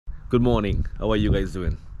Good morning. How are you guys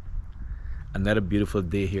doing? Another beautiful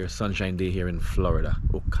day here, sunshine day here in Florida,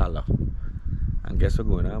 Ocala. And guess what's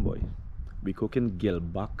going on, boy? We cooking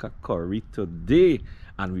Gilbaka curry today,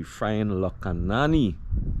 and we frying lokanani.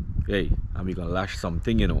 Hey, and we gonna lash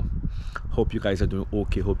something, you know. Hope you guys are doing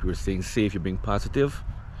okay. Hope you're staying safe. You're being positive.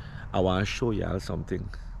 I want to show y'all something.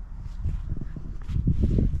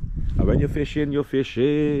 And when you're fishing, you're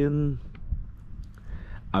fishing.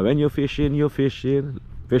 And when you're fishing, you're fishing.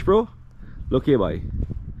 Fish, bro? Look here, boy.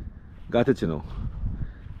 Got it, you know.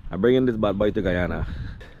 I'm bringing this bad boy to Guyana.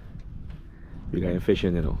 We're going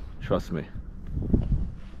fishing, you know. Trust me.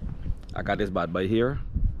 I got this bad boy here.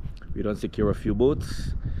 We don't secure a few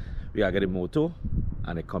boats. We gotta get a motor,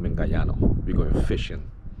 and they come in Guyana. We're going fishing.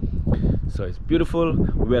 So it's beautiful.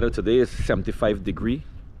 Weather today is 75 degrees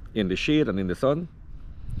in the shade and in the sun.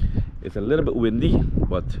 It's a little bit windy,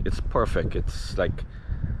 but it's perfect. It's like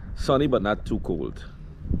sunny but not too cold.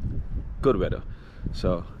 Good weather.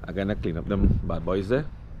 So I'm gonna clean up them bad boys there.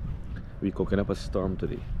 We're cooking up a storm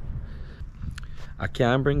today. I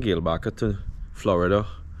can't bring Gilbaka to Florida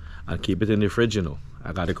and keep it in the fridge, you know.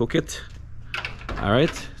 I gotta cook it.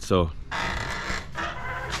 Alright, so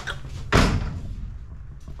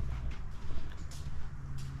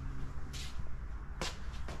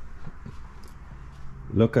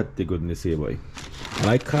look at the goodness here, boy. And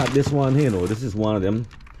I caught this one here, you know. This is one of them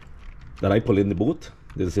that I pull in the boat.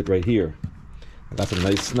 This is it right here. I got some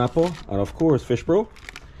nice snapper, and of course fish, bro.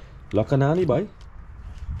 Lokanani, boy.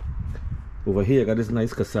 Over here I got this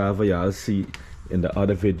nice cassava. Y'all see in the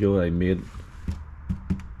other video I made.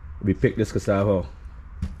 We picked this cassava.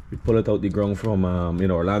 We pull it out the ground from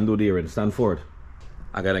in Orlando there in Stanford.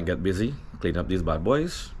 I gotta get busy, clean up these bad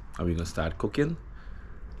boys, and we're gonna start cooking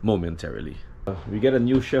momentarily. We get a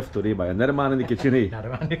new chef today, by another man in the kitchen, eh? Another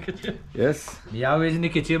man in the kitchen. Yes. Me always in the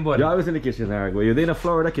kitchen, boy. You're always in the kitchen, alright. Well, you're in a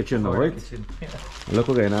Florida kitchen now, right? Kitchen. Yeah. Look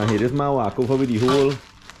what's going on here. This man walk over with the whole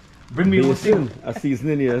Bring me basin, a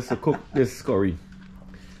seasoning here to cook this curry.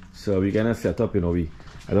 So we're gonna set up, you know,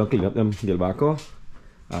 I don't clean up them Gilbaka.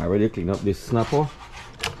 I already clean up this snapper.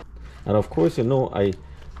 And of course, you know, I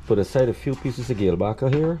put aside a few pieces of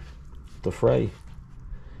Gilbaka here to fry.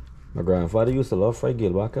 My grandfather used to love fried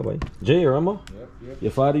Gilbaka, boy. Jay, remember? Yep.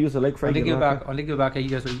 Your father used to like fried Gilbaka? Only Gilbaka he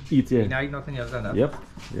just eat, yeah. He not eat nothing else than that. Yep.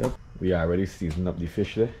 We already seasoned up the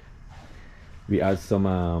fish there. We add some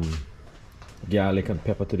garlic and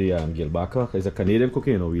pepper to the Gilbaka. It's a Canadian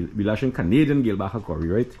cooking, you know. We lashing Canadian Gilbaka curry,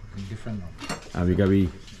 right? Different now. And we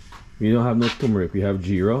don't have no turmeric. We have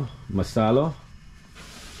jeera, masala,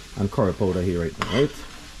 and curry powder here right now, right?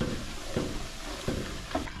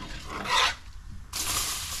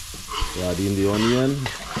 We add in the onion,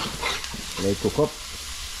 let it cook up,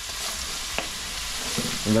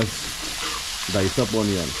 and let's dice up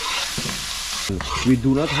onion. We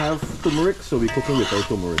do not have turmeric, so we're cooking without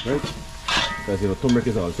turmeric, right? Because you know turmeric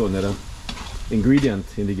is also another ingredient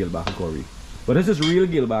in the Gilbaka curry. But this is real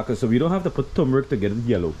Gilbaka, so we don't have to put turmeric to get it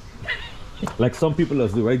yellow. Like some people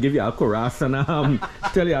just do, right? Give you alcoraz and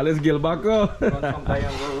tell you all this Gilbaka.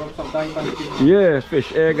 Rub some dye. Yeah,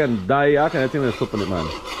 fish, egg, and dye. I kind of think that's up on it, man.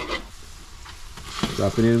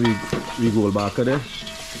 Dropping in we Gilbaka there.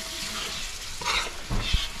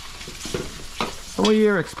 How many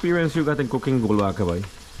year experience you got in cooking Gilbaka, boy?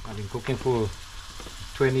 I've been cooking for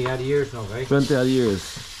 20 odd years now, right? 20 odd years.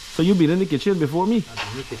 So you've been in the kitchen before me? I've been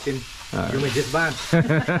in the kitchen. You made this band.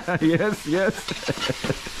 Yes.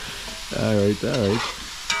 Alright.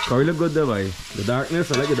 Curry look good there, boy. The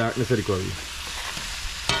darkness, I like the darkness of the curry.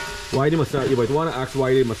 Why the masala? You might want to ask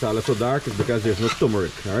why the masala so dark is because there's no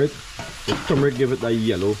turmeric, alright? The turmeric give it that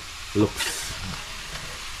yellow looks.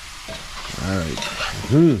 Alright.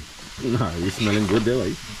 Nah, you're smelling good there,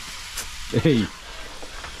 boy. Hey.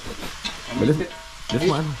 But this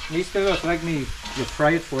one. Me still just like me. You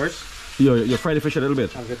fry it first. You fry the fish a little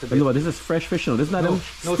bit. No, this is fresh fish, no. This is not them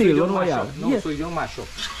stale one. So you don't mash up.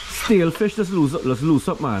 Stale fish just loose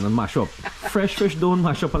up, man, and mash up. Fresh fish don't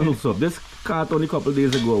mash up and loose up. This caught only a couple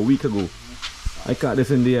days ago, a week ago. I caught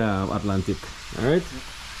this in the Atlantic. Alright?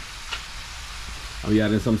 And we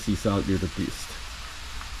adding some sea salt here to taste.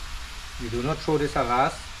 You do not throw this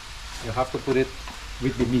last. You have to put it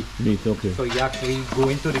with the meat. Meat, okay. So you actually go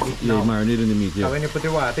into the meat now. Yeah, marinate in the meat, yeah. And when you put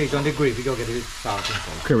the water, it's on the gravy, you'll get it salt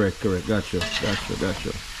inside. Correct. Gotcha.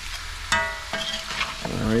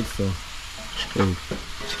 Alright, so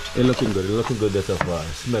it's looking good this so far.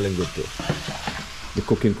 Smelling good too. The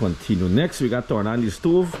cooking continue. Next we got turn on the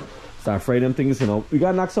stove. Start frying them things, you know. We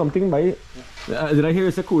gotta knock something by did I hear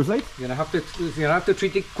it's a course light? You have to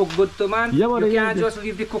treat the cook good too, man. Yeah, but you can't just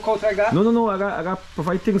leave the cook out like that. No, I got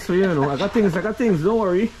provide things for you, you know. I got things, don't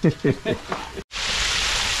worry.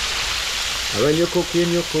 And when you're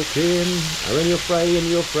cooking, you're cooking. And when you're frying,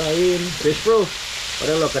 you're frying. Fish bro, what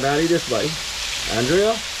a look at this boy.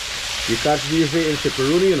 Andrea, you catch these in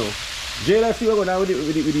pepperoni, you know. Jay, let's see what we're going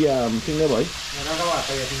with the thing there, boy.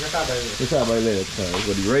 This is about it.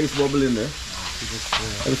 Got the rice bubble in there.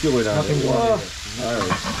 Let's see what we're doing.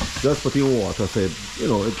 Alright. Just put in water, said, you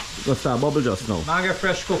know, it's gonna start bubble just now. Now get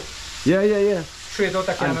fresh cook. Yeah. Straight out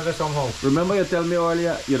of Canada somehow. Remember you tell me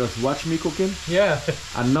earlier, you just watch me cooking? Yeah.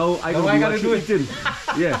 And now I gonna be watching you eating.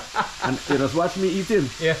 Yeah. And you just watch me eating.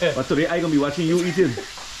 Yeah. But today I gonna be watching you eating.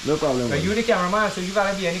 No problem. So you the cameraman, so you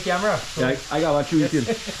gotta be any camera. So yeah, I gotta watch you eating.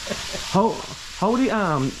 How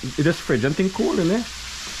the this fridge and thing cool in there?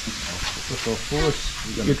 of course.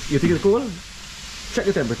 You think it's cool? Check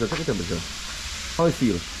the temperature, How it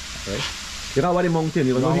feel? Right? You got what the mountain,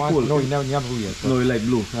 you know cool. No, you never blue yet. No, you like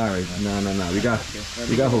blue. Alright. No. We got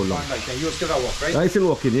hold on. You still gotta walk, right? I still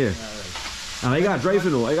walking, yeah. And I gotta drive,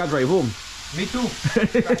 you know. I gotta drive home. Me too.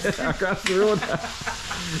 Across the road.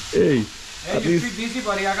 Hey. Hey, you're too busy,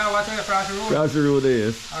 buddy. I gotta watch you across the road. Across the road,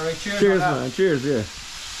 yes. Alright, cheers. Cheers, man. Cheers, yeah.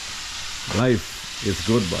 Life is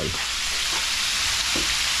good, buddy.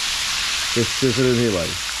 This is in here,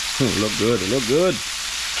 buddy. Look good.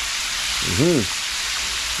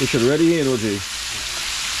 We should ready here, OJ.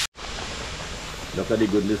 Look at the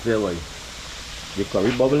goodness there, buddy. The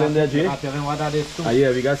curry bubble in there, Jay. I'll tell them what that is too.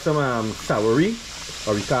 Yeah, we got some soury,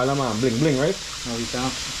 or we call them bling bling, right? No, we can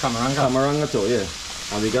camaranga. Camaranga too, yeah.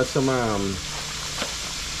 And we got some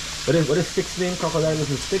what is sticks name? Crocodile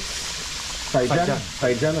with sticks?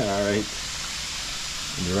 Saijan, alright.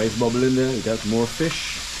 The rice bubble in there, we got more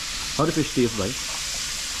fish. How the fish taste like?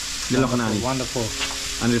 The lokanani. Wonderful.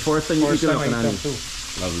 And the first time you eat the lokanani.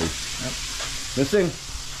 Lovely. Yep. Let's sing.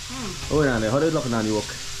 Oh, how did lokanani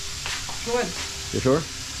work? Good. You sure?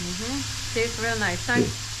 Tastes real nice.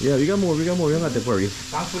 Thanks. Yeah, we got more. You got the worries.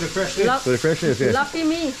 Thanks for the freshness. For the freshness, yes. Lucky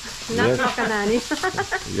me, not Lokanani.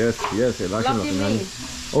 yes, lucky me.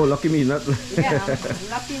 Oh, lucky me, not. Yeah,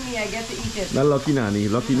 lucky me. I get to eat it. Not lucky nani,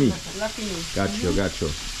 lucky me. Lucky me. Got you. Yeah,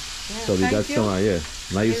 So we got some, yeah,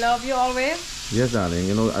 nice. We love you always. Yes, darling.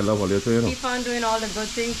 You know I love all you too. You know. Keep on doing all the good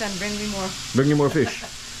things and bring me more. Bring you more fish.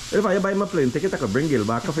 If I buy my plane ticket, I could bring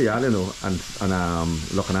Gilbaka for y'all, you know, and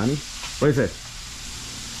Lokanani. What is it?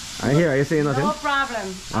 I hear you saying nothing? No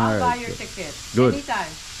problem. I'll buy your ticket. Good.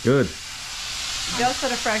 Anytime. Good. Just for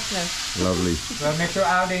the freshness. Lovely. Well, make sure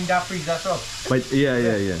I'll in that freeze, that's all. But yeah.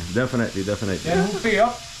 Definitely. Then who pay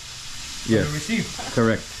up? Yes. You receive.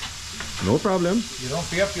 Correct. No problem. You don't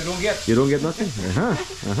pay up, you don't get. You don't get nothing?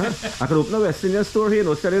 I could open a West Indian store here,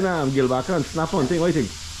 no, selling Gilbaka and snap on thing, what do you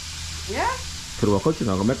think? Yeah. Could work out, you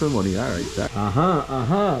know, make my money,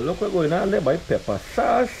 alright. Look what's going on there, by pepper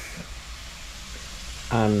sauce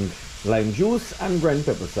and lime juice and ground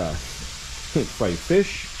pepper sauce. Fried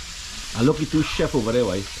fish. And look at two chef over there,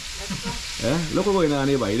 boy. Yeah, look what's going on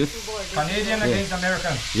here, boy. This Canadian against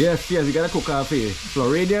American. Yes, we gotta cook coffee.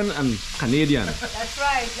 Floridian and Canadian. That's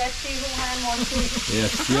right. Let's see who has more sweet.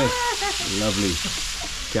 Yes. Lovely.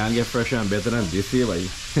 Can't get fresher and better than this here, boy.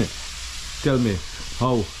 Tell me,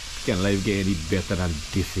 how can life get any better than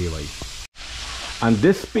this here, boy? And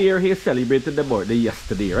this pair here celebrated the birthday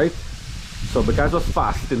yesterday, right? So because it was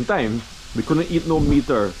fasting time, we couldn't eat no meat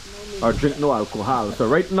or drink no alcohol. So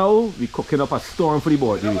right now, we cooking up a storm for the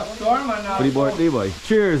birthday. For the birthday, boy.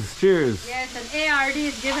 Cheers. Yes, and ARD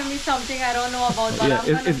is giving me something I don't know about, but I'm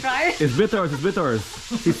gonna try it. It's bitters.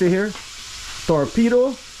 See here?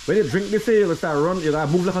 Torpedo. When you drink this here, you start run, you gotta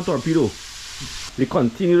move like a torpedo. We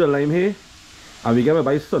continue the lime here. And we get my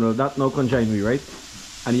bike son that now can join me, right?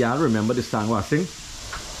 And y'all remember the song was sing?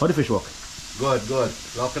 How the fish walk? Good.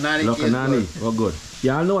 Lokanani. Oh, good.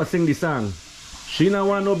 Y'all know I sing the song. She not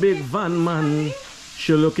want no big van man.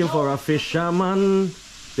 She looking for a fisherman.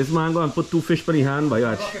 This man going to put two fish in his hand, boy.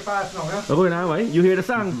 Watch. Look going on, boy. You hear the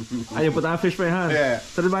song? And you put that fish in your hand. Yeah.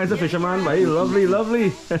 So this man is a fisherman, boy. Lovely. Look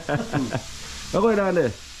going on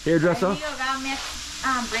there. Hairdresser.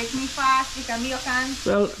 Break me fast because you can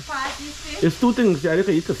fast this fish. It's two things. Yeah, you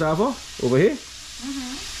can eat cassava over here.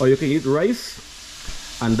 Or you can eat rice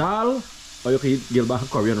and dal. Or you can eat Gilbaka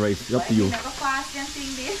Korean rice. Up to you.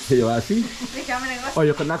 You want to see? Or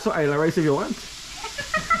you can knock some island rice if you want.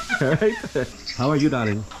 Alright. How are you,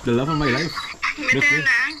 darling? The love of my life.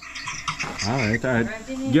 Alright.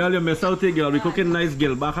 Girl, you miss out here, girl. We cooking nice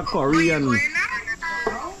Gilbaka Korean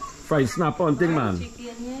fried snap on thing, man.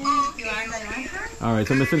 Alright,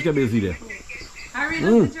 so Mr. get busy there. I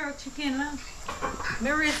really love your chicken, man. I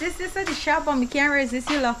resist this at the shop, but I can't resist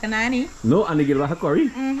you, Lokanani. No, and the Gilbaka curry.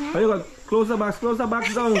 How you got? Close the box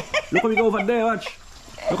down. Look how we go over there, watch.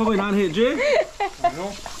 Look how we on here, Jay.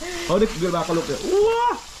 How the Gilbaka look there?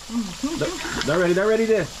 Whoa! That ready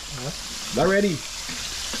there. That ready.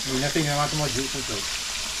 Nothing, I want more juice and so.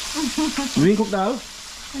 You ain't cooked now?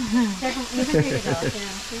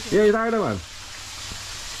 Yeah, you tired of man.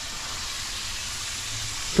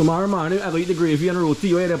 Tomorrow morning, I go eat the gravy and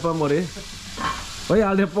roti. Where the buddy? Oh yeah,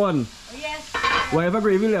 I'll have fun. Oh, yes. Whatever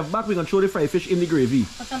gravy left back, we can throw the fried fish in the gravy.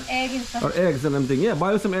 Put some egg and stuff. Or eggs and everything. Yeah,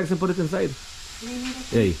 boil some eggs and put it inside.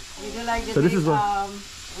 Hey. We do like the So this is what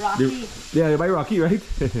Rocky. Yeah, by Rocky, right?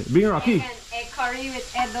 Being Rocky. Egg curry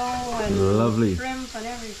with edo and lovely shrimp and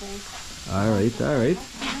everything. All right.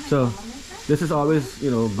 So this is always, you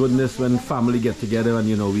know, goodness when family get together and,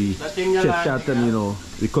 you know, we chit chat and, you know,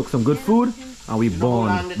 we cook some good food and we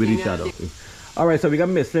bond with each other. All right, so we got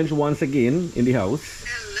Miss Lynch once again in the house.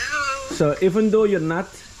 Hello. So even though you're not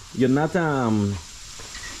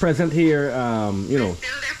present here, you know,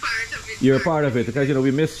 you're a part of it because, you know,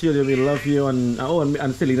 we miss you, we love you, and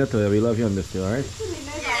and Selena too, we love you and miss you. All right. Oh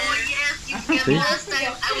yes, you spent last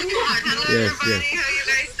time. I was hard. Hello everybody, how you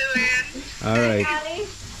guys doing? All right.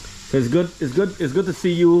 So it's good to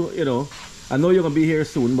see you. You know, I know you're gonna be here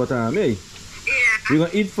soon, but hey, we're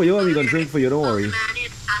gonna eat for you and we're gonna drink for you. Don't worry.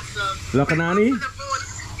 Lokanani.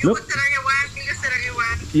 Look.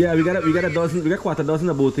 Yeah, we got a dozen. We got quarter dozen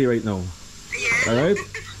of both here right now. Yeah. All right.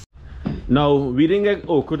 Now we didn't get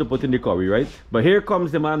okra to put in the curry, right? But here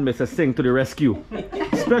comes the man, Mr. Singh, to the rescue.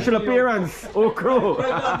 Special appearance, okra.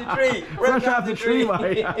 Right off the tree. Fresh off the tree,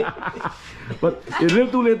 boy. But it's a little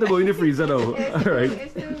too late to go in the freezer now. All right.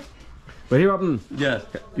 But here, Yes.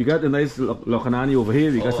 we got the nice lokanani over here.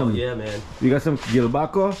 We got some. Yeah, man. We got some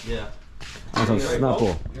gilbaka Yeah. and some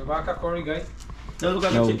snappo. Gilbaka curry, guys. Now look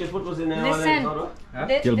at No. the chicken foot was in there. Listen.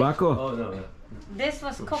 Gilbaka. Oh no. This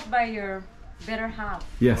was cooked by your better half.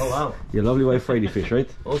 Yes. Oh wow. Your lovely wife fried the fish, right?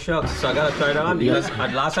 Oh shucks. So I gotta try it on because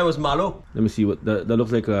last time was malo. Let me see what that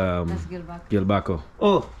looks like. That's Gilbaka. Gilbaka.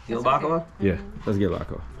 Oh, Gilbaka one. Yeah, that's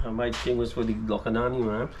gilbaka. My thing was for the lokanani,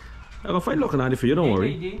 man. I can find lokanani for you. Don't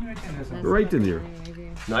worry. Right in there.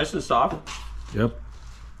 Nice and soft. Yep.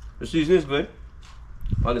 The seasoning is good.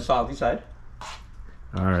 On the salty side.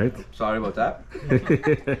 All right. Sorry about that.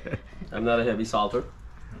 I'm not a heavy salter.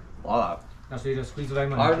 Voila. Now so you just squeeze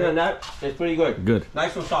lemon. Other than that, it's pretty good. Good.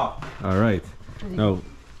 Nice and soft. All right. Now,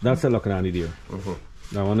 that's a lokanani dear.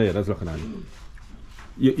 That one there, that's lokanani.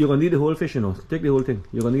 You're gonna need the whole fish, you know. Take the whole thing.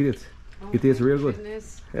 You're gonna need it. It tastes real good.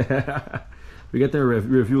 We get the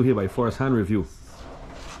review here by first-hand review.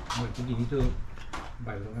 You need to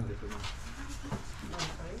buy them a little.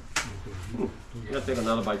 You gotta take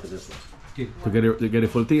another bite of this one. To get a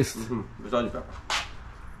full taste. Without the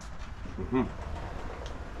pepper.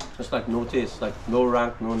 It's like no taste, like no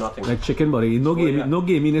rank, no nothing. Like chicken, buddy. No game, yeah. no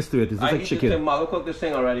gaminess to it. It's just like chicken. Malo cooked this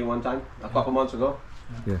thing already one time, a couple months ago.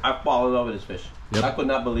 Yeah. I fall in love with this fish. Yep. I could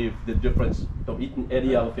not believe the difference of eating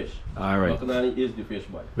any other fish. All right. Lokanani is the fish,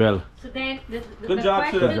 boy. Well, So then, Good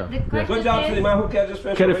job to Good job to the man who kept this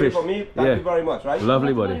fish Get a away fish. for me. Thank Yeah. you very much, right?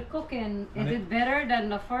 lovely, What buddy. about the cooking? Is it better than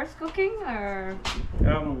the first cooking or?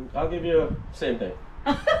 I'll give you the same thing.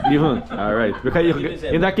 Even. All right. Because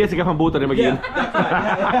in that case, you get from both of them again. That's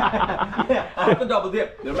right. Yeah. I have to double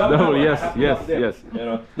dip. Double, yes, I have to yes, double dip, yes. You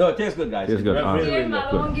know? No, it tastes good, guys. Tastes good. Really, Here, really good.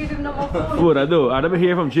 Malo won't give him no more food. Food, I do. I never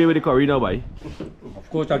hear from Jay with the curry now, boy. Of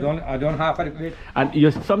course, I don't have a plate.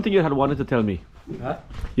 And something you had wanted to tell me. Huh?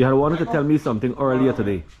 You had wanted to tell me something earlier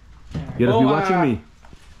today. You had been watching me.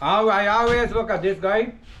 I always look at this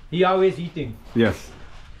guy. He always eating. Yes.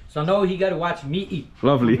 So now he gotta watch me eat.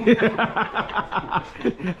 Lovely.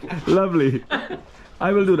 Lovely.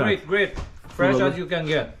 I will do that. Great. Fresh as you can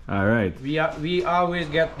get. All right. We always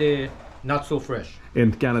get the not so fresh.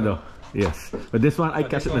 In Canada. Yes. But this one, I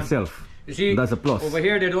catch it one- myself. You see, That's a plus. over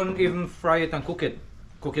here they don't even fry it and cook it.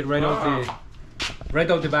 Cook it right out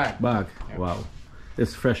the bag. Bag. Wow.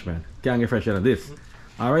 It's fresh, man. Can't get fresher than this.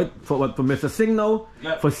 All right. For Mr. Singh now,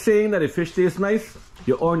 Yeah. for saying that the fish tastes nice,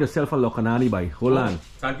 you earn yourself a lokanani, boy. Hold on.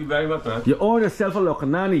 Thank you very much, man. You own yourself a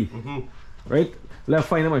lokanani. Right? Let's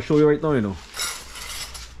find him and show you right now, you know.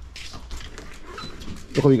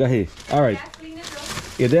 Look what we got here. Alright.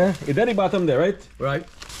 You there? You there the bottom there, right? Right.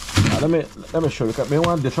 Let me show you. I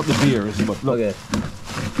want to disrupt the beer, you see, but look. Okay.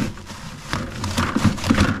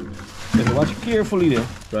 If you watch carefully there.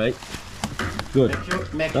 Right. Good.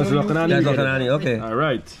 That's lokanani. That's lokanani. Okay.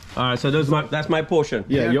 Alright. All right. So that's my portion.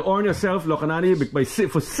 Yeah, you earn yourself lokanani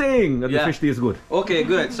for saying that the Yeah. fish tastes good. Okay,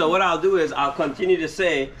 good. So what I'll do is I'll continue to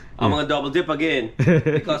say I'm gonna double dip again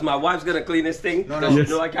because my wife's gonna clean this thing. No, because no. you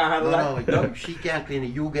know I can't handle that. No, if she can't clean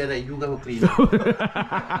it, you go clean it.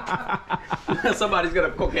 Somebody's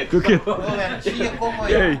gonna cook it. Cook it. No, man, she a cook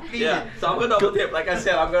Hey. clean Yeah, it. so I'm gonna double dip. Like I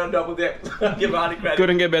said, I'm gonna double dip. Give her all the credit.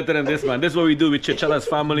 Couldn't get better than this, man. This is what we do with Chichala's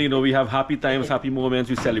family. You know, we have happy times, happy moments.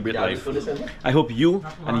 We celebrate life. I hope you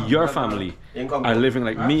and your family are living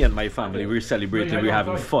like me and my family. We're celebrating. We're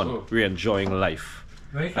having fun. We're enjoying life.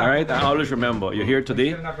 All right, and always remember, you're here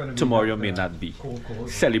today, tomorrow may not be.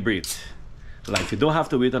 Celebrate life. You don't have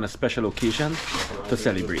to wait on a special occasion to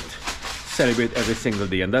celebrate. Celebrate every single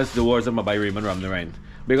day, and that's the words of my boy Raymond Ramnarine.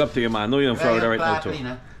 Big up to you, man. I know you're in Florida right now too.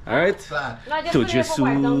 All right. Tuji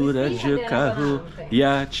suda jukahu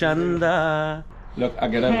ya chanda. Look, I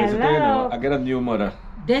get a visitor, you know. I get a new mother.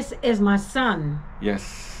 This is my son.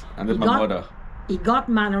 Yes, and this is my mother. He got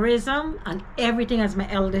mannerism and everything as my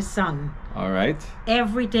eldest son. All right.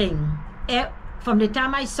 Everything. From the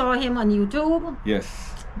time I saw him on YouTube, Yes.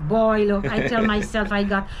 boy, look, I tell myself you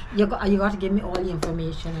got to give me all the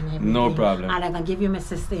information and everything. No problem. And I can give you my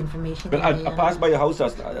sister information. Well, I passed by your house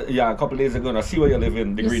a couple days ago and I see where you live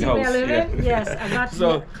in, the You greenhouse. see where I live in? Yes, I got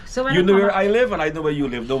So, when you I know come where up- I live and I know where you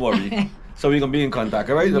live, don't worry. So we're going to be in contact,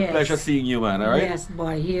 all right? It's a Yes. pleasure seeing you, man, all right? Yes,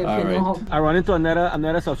 boy, here All you right. know. I run into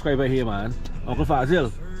another subscriber here, man. Uncle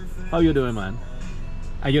Fazil, how you doing, man?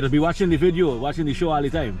 And you just be watching the video, watching the show all the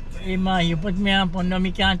time. Hey man, you put me on no,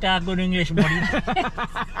 me can't talk good English, buddy.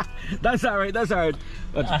 That's all right, that's all right.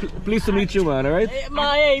 But pleased to meet you, man, all right? Hey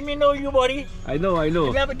man, hey, me know you, buddy. I know.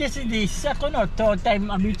 Yeah, but this is the second or third time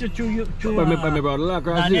I meet you through By my brother,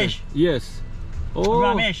 across here. Ramesh. Yes. Oh,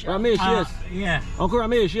 Ramesh. Yes. Yeah, Uncle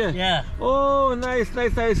Ramesh, yeah. yeah, Oh, nice.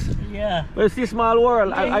 yeah. Well, it's a small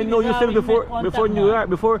world. I know you since before New York,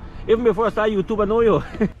 even before I started YouTube, I know you.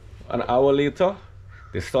 An hour later,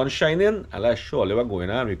 the sun's shining, and let's show you what's going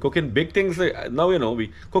on. We're cooking big things. Now, you know, we're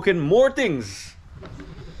cooking more things.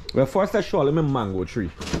 Well, first I show you my mango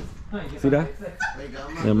tree. See that?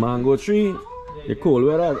 The mango tree, the cold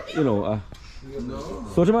weather, you know.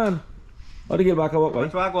 Soldier man, how do you get back up,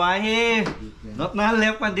 right? What's going here? Not now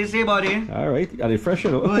left on this here, buddy. All right, are they fresh,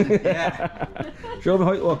 you know? Good, yeah. Show me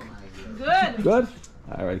how it work. Good. Good?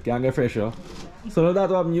 All right, can't get fresh, huh? So now that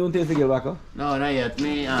what new taste to Gilbaka? No, not yet.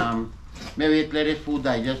 Maybe let it food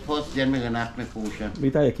digest first, then we gonna have my potion.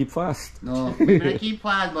 Me tell you keep fast. No, me gonna keep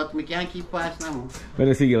fast, but me can't keep fast now. When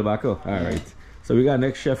I see Gilbaka. All right. So we got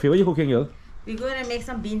next chef here. What you cooking, Gil? We're going to make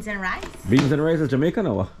some beans and rice. Beans and rice is Jamaican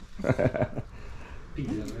or what?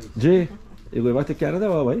 Jay, you going back to Canada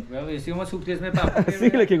or what? Well, you see what suitcase me pack. See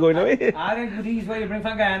like you're going away. I didn't do these where you bring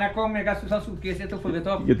from Guyana, come, make us some suitcase to fill it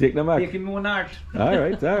up. You take them back. Taking me one art. All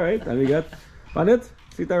right. And we got Panit,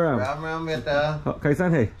 Sitaram. Ram beta.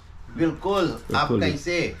 Kaisan hai? Bilkul. Aap Bilkul.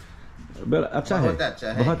 kaise? Well, acha hai. Bahut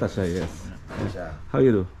acha hai. Bahut acha hai, yes. Acha. How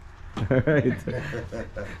you do? All right.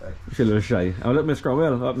 She's a little shy. I'll let Miss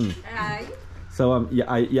Cromwell. Aye. So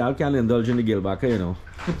y'all can indulge in the Gilbaka, you know.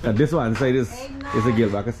 And this one side is a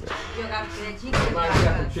Gilbaka. You got veggie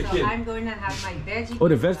Gilbaka, so I'm going to have my veggie. Oh,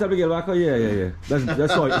 the vegetable Gilbaka? Yeah.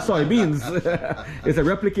 That's soybeans. It's a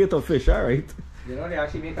replicator fish, all right. You know, they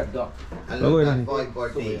actually make a duck. And Oh, look wait, at wait. boy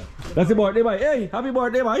birthday. That's the birthday, boy. Hey, happy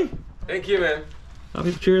birthday, boy. Thank you, man.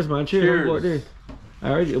 Happy cheers, man. Cheers. Happy birthday.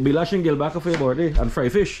 All right, you'll be lashing Gilbaka for your birthday and fry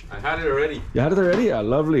fish. I had it already. You had it already? Ah,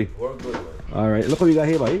 lovely. Work good, man. All right, look what we got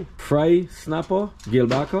here, boy. Fry snapper,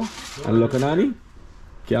 Gilbaka, and lokanani.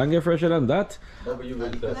 Can't get fresher than that. What you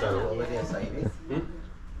with that time? Over there, side.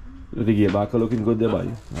 Look the Gilbaka looking good there, boy.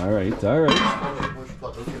 All right. Push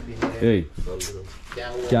bottle should be here. Hey,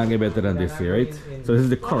 can't get better than this here, right? So this is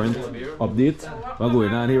the current update. What's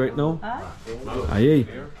going on here right now? Aye,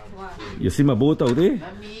 you see my boat out there?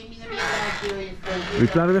 We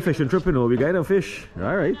planning a fishing trip, you know. We got a fish.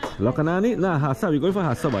 All right. Lokanani? Nah, Hassa. We're going for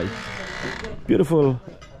Hassa, boy. Beautiful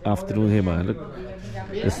afternoon here, man. Look,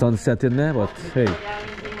 the sun's setting there, but hey.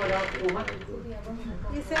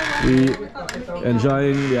 We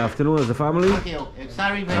enjoying the afternoon as a family. Okay,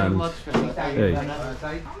 sorry very And, much for this.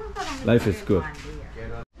 hey, life is good.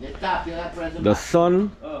 The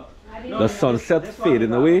sunset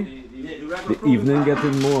fading away. The evening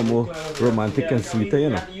getting more and more romantic and sweeter, you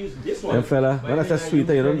know. Them fella, when I say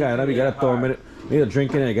sweeter, you don't get we get a torment. You're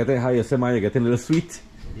drinking and you get high, you say, man, you're getting a little sweet.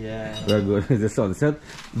 Yeah. Very good. It's the sunset.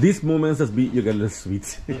 These moments as be you get a little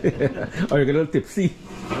sweet. Or you get a little tipsy.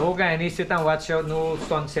 No guy needs to sit and watch out no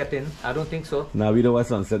sunsetting. I don't think so. Nah, we don't want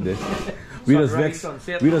sunset this. We just vex.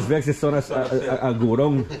 Sunset. We just vex the sun as I go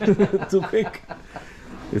down too quick.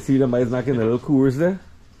 You see them boys knocking the little coolers there.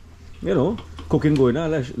 You know, cooking going on.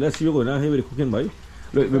 Let's see you going on here with the cooking, boy.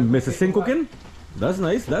 Look, Mr. Singh cooking. That's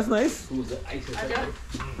nice. What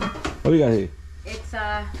we got here? It's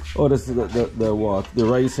Oh, this is the water, the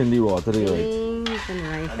rice in the water, right? beans and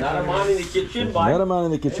rice. Not a man in the kitchen, boy. Not a man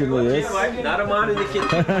in the kitchen, yes. Not a man in the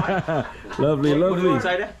kitchen. Lovely, lovely.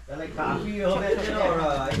 Inside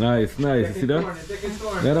Nice, nice. You see that?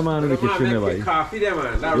 Not a man in the kitchen, there, boy. Coffee there,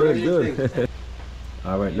 man. That Good, really good. thing.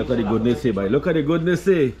 All right, look at the goodness here, boy. Look at the goodness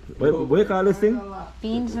here. What you call this thing?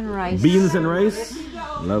 Beans and rice. Beans and rice.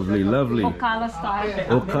 Lovely, lovely. Ocala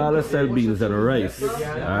style. Ocala style beans and rice.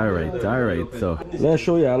 All right, all right. So let's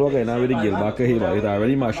show you all what going on with the Gilbaka here, boy. It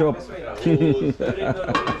already mash up.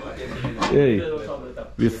 Hey,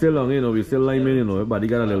 we still on, you know, we still liming, you know. Everybody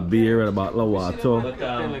got a little beer and a bottle of water,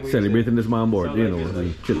 celebrating this man board, you know,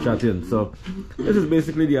 and chit chatting. So this is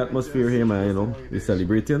basically the atmosphere here, man. You know, we're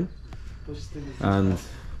celebrating and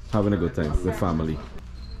having a good time with family.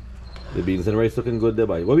 The beans and rice looking good there,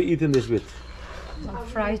 boy. What are we eating this with?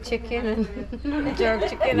 Fried chicken and jerk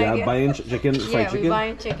chicken. Yeah, buying chicken, fried Yeah, chicken. we're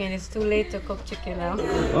buying chicken. It's too late to cook chicken now.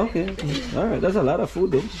 Okay, all right. That's a lot of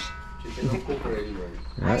food, though.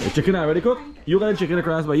 The chicken already cooked? You got the chicken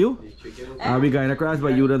across by you? And we going across by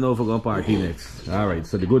you don't know if we're going to party next. Alright,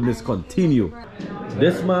 so the goodness continue.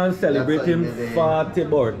 This man celebrating 40th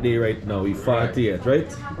birthday right now. He's 40th,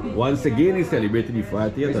 right? Once again, he's celebrating his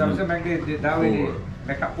 40th.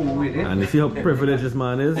 And you see how privileged this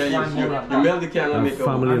man is? And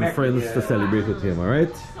family and friends to celebrate with him,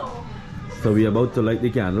 alright? So we're about to light the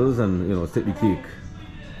candles and, you know, stick the cake.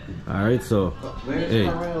 Alright, so, hey,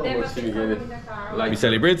 we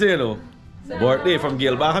celebrating, you know, birthday from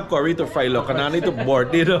Gilbaka Curry to Fry Lokanani to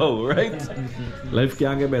birthday now, right? Life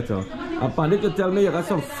can't get better. And Pandit, you tell me you got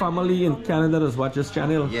some family in Canada that watch this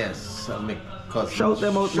channel? Yes, my cousin. Shout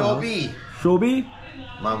them out, Shobi. man. Shobi?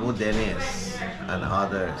 Mamu Dennis and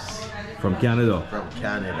others. From Canada. From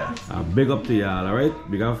Canada. Big up to y'all, alright?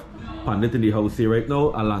 Big up Pandit in the house here right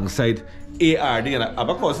now alongside ARD and I have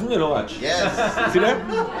a cousin, you know, watch. Yes. See that?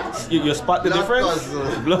 You spot the Blood difference?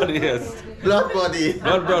 cousin. Blood, yes. Blood body.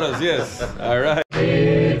 Blood brothers, yes. Alright.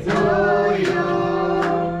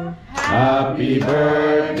 Happy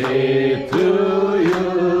birthday to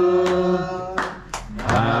you.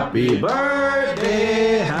 Happy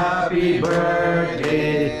birthday, happy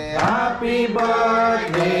birthday, happy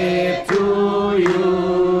birthday to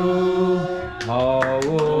you. How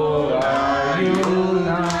old are you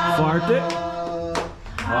now? Fart it.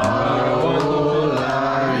 How old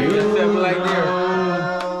are you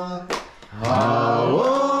now? How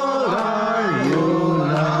old are you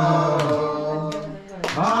now?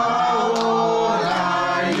 How old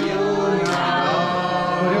are you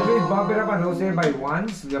now? If we bump it up and no say by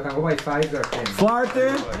ones, you can go by 5s or 10.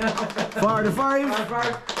 40,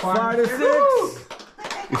 45, 46.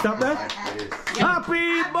 You stop that?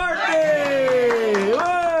 Happy birthday!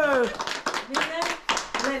 Whoa!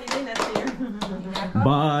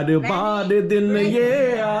 Body, body, din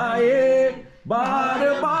yeah, yeah.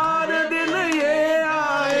 Body, body, din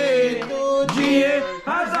yeah, yeah. Jiye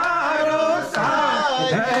hazaron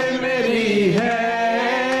saal hai meri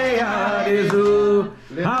hai arzu.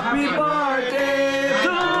 Happy birthday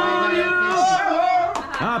to you.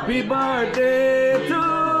 Happy birthday to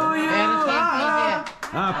you.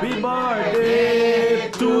 Happy birthday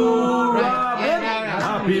to Robin.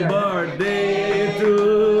 Happy birthday to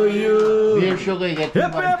you. Sugar, get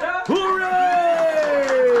Hip hip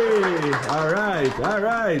hooray! Alright,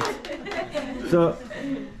 alright. So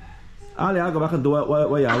Ali, I'll go back and do what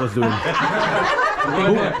I was doing.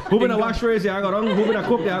 Who been a wash race? I got on. Who been a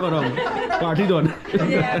cook? I got on. Party done.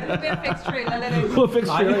 Yeah, we'll fix trailer. Who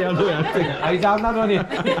fixed trailer? I'm doing. I am not on it.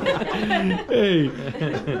 Hey,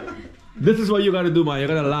 this is what you gotta do, man. You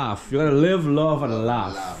gotta laugh. You gotta live, love, and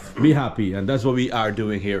laugh. Be happy, and that's what we are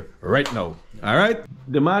doing here right now. All right.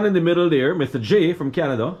 The man in the middle there, Mr. J from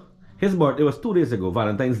Canada, his birthday was 2 days ago,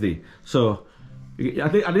 Valentine's Day. So I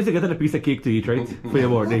think at least you get a piece of cake to eat, right, for your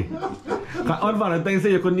birthday. On Valentine's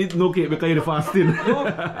Day, you couldn't eat no cake because you're fasting. You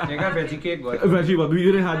got veggie cake, boy. Veggie, but we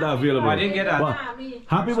didn't have that available. I didn't get that. Well,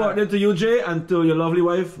 happy birthday to you, Jay, and to your lovely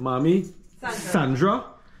wife, Mommy Sandra.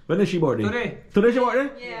 When is she birthday? Today. Today's your birthday?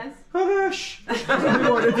 Yes. Oh gosh. Happy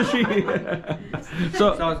birthday to she.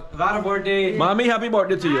 So, Happy birthday. Mommy, happy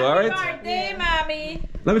birthday to you, alright? Happy birthday, mommy.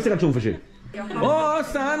 Let me sing a tune for she. Oh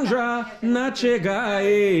Sandra, nache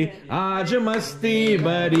gaye, aaj masti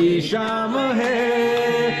badi sham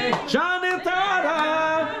hai. Jaane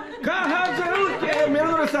tara, kaha jal ke,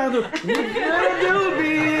 mere sandhu, mere dil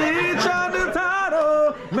bhi, jaane taro,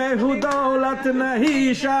 main hu daulat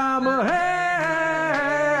nahi sham hai.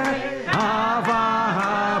 Have a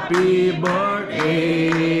happy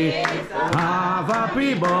birthday, have a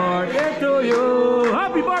happy birthday to you.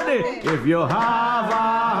 Happy birthday if you have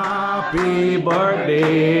a happy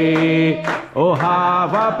birthday. Oh, have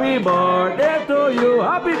happy birthday to you.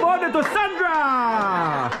 Happy birthday to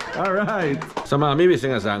Sandra. All right. So, mommy, we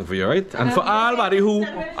sing a song for you, right? And for all buddy who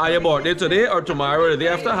are your birthday today or tomorrow or the day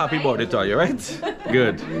after, happy birthday to you, right?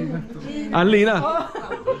 Good. And Lena.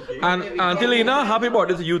 And Auntie Lena, happy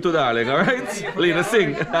birthday to you too, darling, all right? Lena,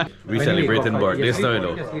 sing. We celebrating birthdays now, you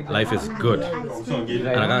know. Life is good. And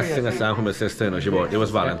I'm going to sing a song for my sister, you know, she birthday. It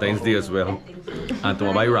was Valentine's Day as well. And to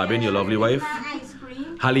my boy Robin, your lovely wife.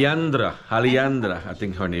 Haliandra, I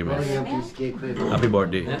think her name is. Happy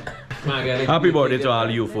birthday. Happy birthday to all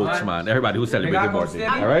you folks, man. Everybody who celebrated birthday,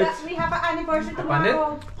 all right? We have an anniversary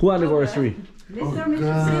tomorrow. Who anniversary?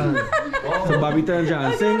 So Bobby turns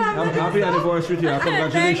and sing. Happy anniversary to you.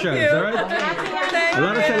 Congratulations, all right? A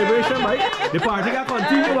lot of celebration, right? The party got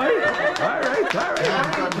continue, right? All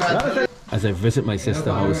right. As I visit my sister's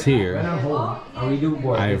house here,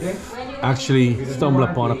 I've actually stumbled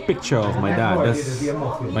upon a picture of my dad. That's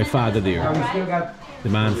my father there. The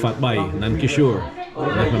man Fat Bai, Nan Kishore.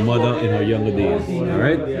 That's my mother in her younger days, all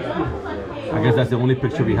right? I guess that's the only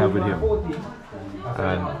picture we have with him.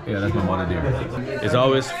 And yeah, that's my mother there. It's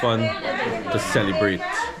always fun to celebrate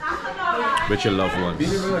with your loved ones.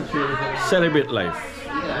 Celebrate life.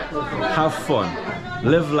 Have fun.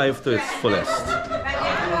 Live life to its fullest.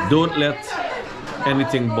 Don't let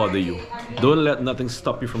anything bother you. Don't let nothing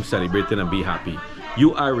stop you from celebrating and be happy.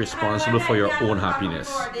 You are responsible for your own happiness.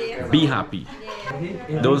 Be happy.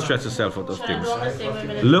 Don't stress yourself out of things.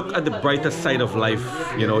 Look at the brighter side of life.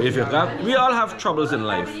 You know, if you have, we all have troubles in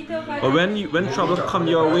life. But when trouble come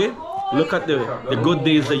your way, look at the good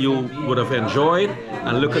days that you would have enjoyed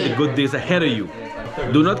and look at the good days ahead of you.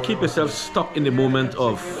 Do not keep yourself stuck in the moment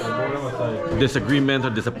of disagreement or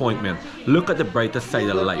disappointment. Look at the brighter side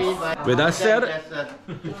of life. With that said,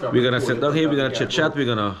 we're gonna sit down here, we're gonna chit chat, we're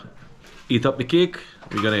gonna eat up the cake,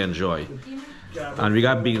 we're gonna enjoy. And we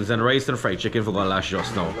got beans and rice and fried chicken for gonna last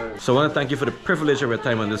just now. So I wanna thank you for the privilege of your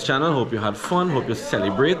time on this channel. Hope you had fun, hope you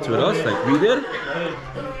celebrate with us like we did.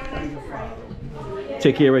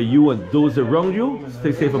 Take care of you and those around you.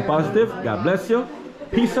 Stay safe and positive. God bless you.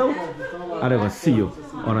 Peace out. And I will see you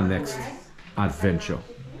on the next adventure.